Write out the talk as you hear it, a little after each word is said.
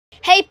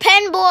Hey,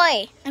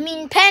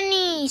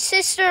 Penny,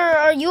 sister,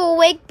 are you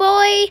awake,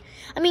 boy?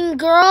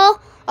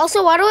 Girl.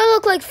 Also, why do I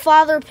look like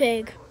Father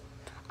Pig?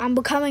 I'm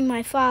becoming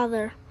my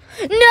father.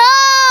 No!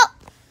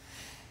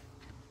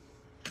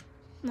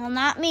 Well,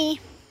 not me.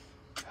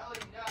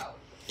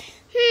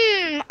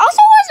 Also,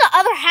 where's the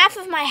other half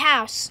of my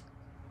house?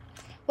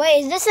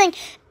 Wait, is this thing...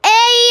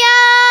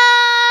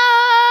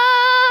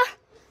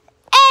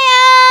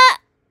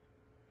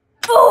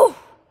 Oh!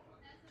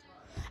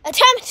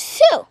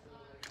 Attempt 2.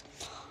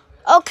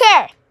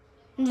 Okay.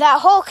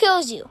 That hole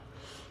kills you.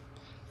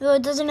 Though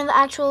it doesn't have the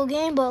actual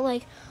game, but,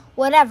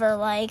 whatever,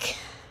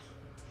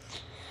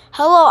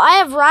 Hello, I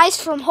have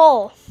rise from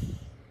hole.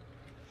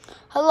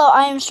 Hello,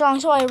 I am strong,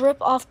 so I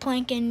rip off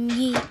plank and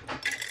yeet.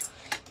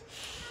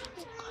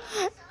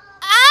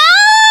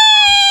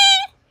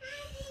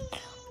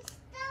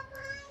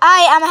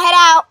 I'm head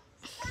out.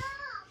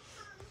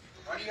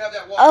 Why do you have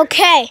that water?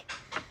 Okay.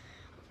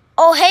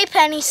 Oh, hey,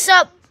 Penny.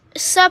 Sup,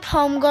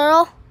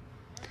 homegirl.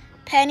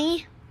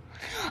 Penny?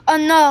 Oh,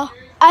 no.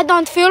 I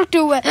don't feel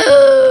too well.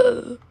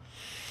 That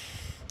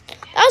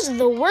was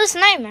the worst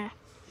nightmare.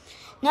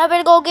 Now I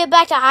better go get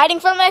back to hiding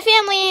from my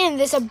family in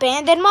this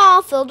abandoned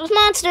mall filled with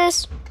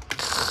monsters.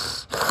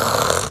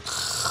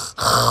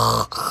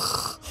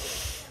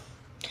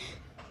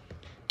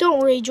 Don't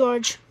worry,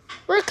 George.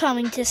 We're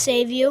coming to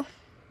save you.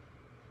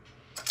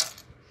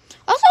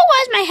 Also,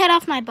 why is my head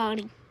off my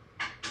body?